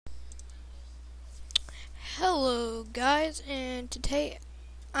Hello guys, and today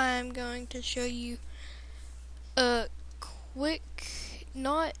I'm going to show you a quick,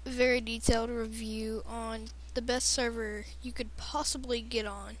 not very detailed review on the best server you could possibly get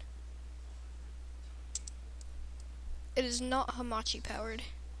on. It is not hamachi powered,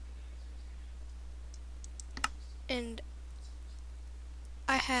 and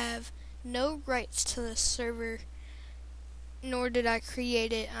I have no rights to this server, nor did I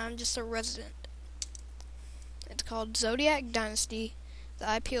create it. I'm just a resident. It's called Zodiac Dynasty.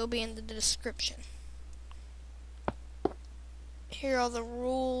 The IP will be in the description. Here are the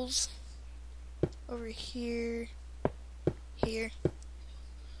rules. Over here.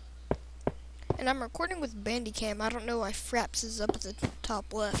 And I'm recording with Bandicam. I don't know why Fraps is up at the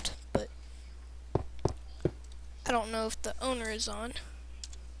top left, but I don't know if the owner is on.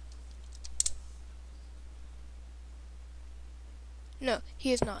 No,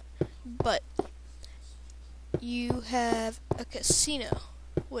 he is not. But you have a casino,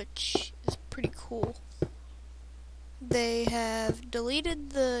 which is pretty cool. They have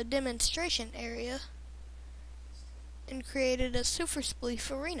deleted the demonstration area and created a Super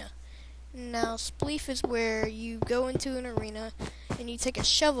Spleef arena. Now, Spleef is where you go into an arena and you take a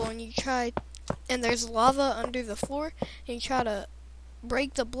shovel and you try, and there's lava under the floor, and you try to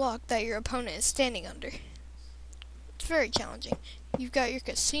break the block that your opponent is standing under. It's very challenging. You've got your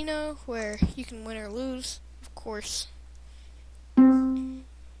casino where you can win or lose, of course. I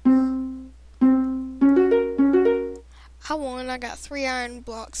won. I got 3 iron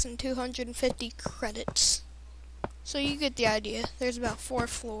blocks and 250 credits. So you get the idea. There's about 4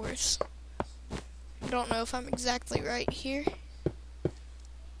 floors. I don't know if I'm exactly right here.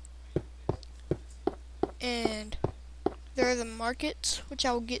 And there are the markets, which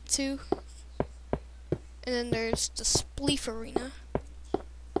I will get to. And then there's the Spleef arena,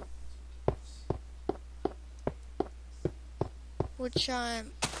 which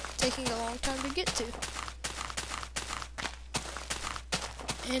I'm taking a long time to get to.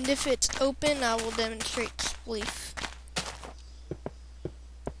 And if it's open, I will demonstrate Spleef.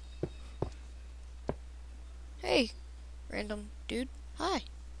 Hey, random dude. Hi.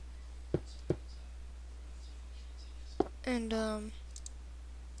 And,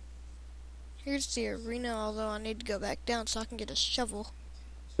 here's the arena, although I need to go back down so I can get a shovel.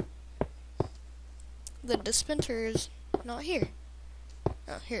 The dispenser is not here.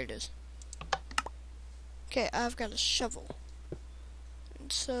 Oh, here it is. Okay, I've got a shovel.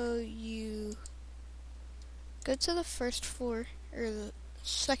 And so you go to the first floor, or the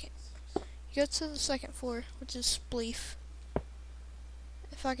second. You go to the second floor, which is Spleef.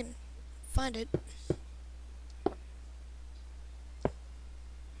 If I can find it.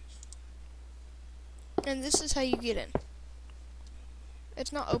 And this is how you get in.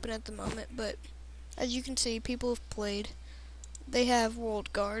 It's not open at the moment, but as you can see, people have played. They have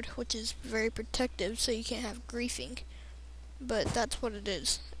World Guard, which is very protective, so you can't have griefing. But that's what it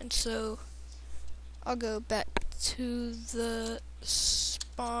is. And so I'll go back to the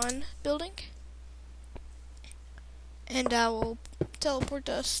spawn building, and I will teleport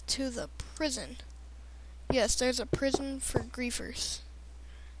us to the prison. Yes, there's a prison for griefers.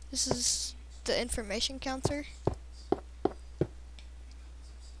 This is the information counter.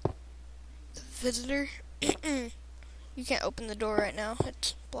 The visitor. You can't open the door right now,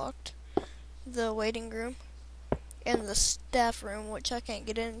 it's blocked. The waiting room. And the staff room, which I can't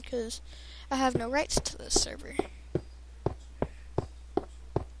get in because I have no rights to this server.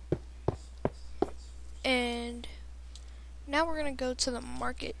 And now we're gonna go to the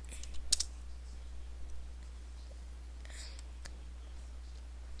market.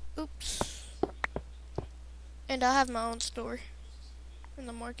 Oops. And I have my own store in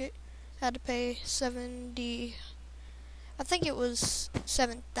the market. I had to pay 70, I think it was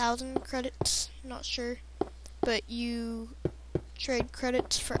 7,000 credits, not sure. But you trade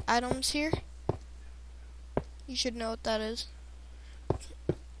credits for items here. You should know what that is.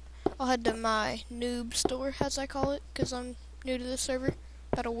 I'll head to my noob store, as I call it, because I'm new to this server,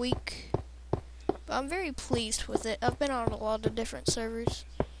 about a week. But I'm very pleased with it. I've been on a lot of different servers.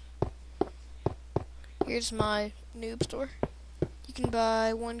 Here's my noob store. You can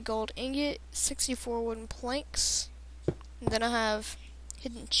buy 1 gold ingot, 64 wooden planks, and then I have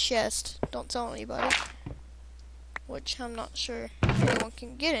hidden chest. Don't tell anybody, which I'm not sure if anyone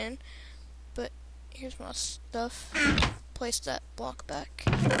can get in. But here's my stuff. Place that block back.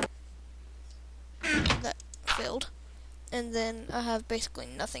 That filled. And then I have basically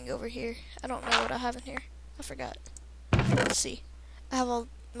nothing over here. I don't know what I have in here. I forgot. Let's see. I have all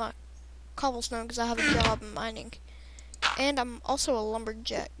my cobblestone because I have a job in mining. And I'm also a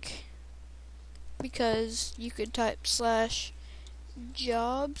lumberjack. because you could type /jobs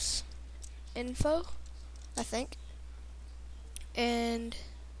info, I think, and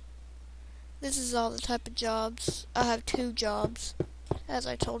this is all the type of jobs. I have 2 jobs, as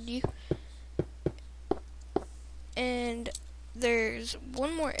I told you, and there's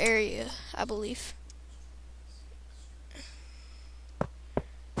one more area, I believe.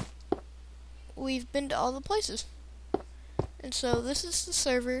 We've been to all the places, and so this is the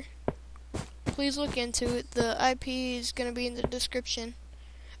server. Please look into it. The IP is going to be in the description.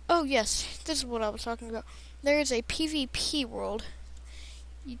 Oh yes, this is what I was talking about. There is a PvP world.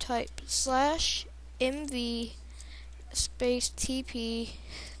 You type /mv space TP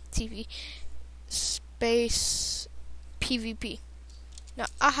space PvP. Now,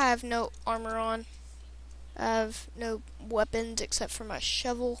 I have no armor on. I have no weapons except for my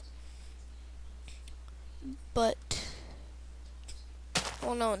shovel. But,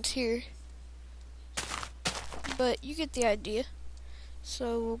 well, no one's here. But you get the idea.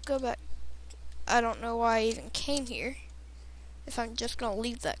 So we'll go back. I don't know why I even came here, if I'm just gonna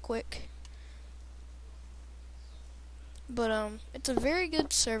leave that quick. But it's a very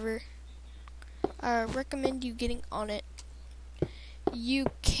good server. I recommend you getting on it. You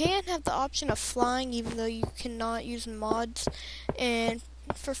can have the option of flying, even though you cannot use mods. And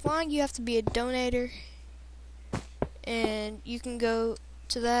for flying, you have to be a donator. And you can go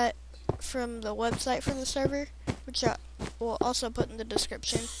to that from the website for the server, which I will also put in the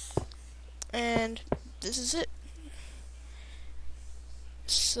description. And this is it.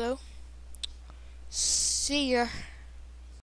 So, see ya.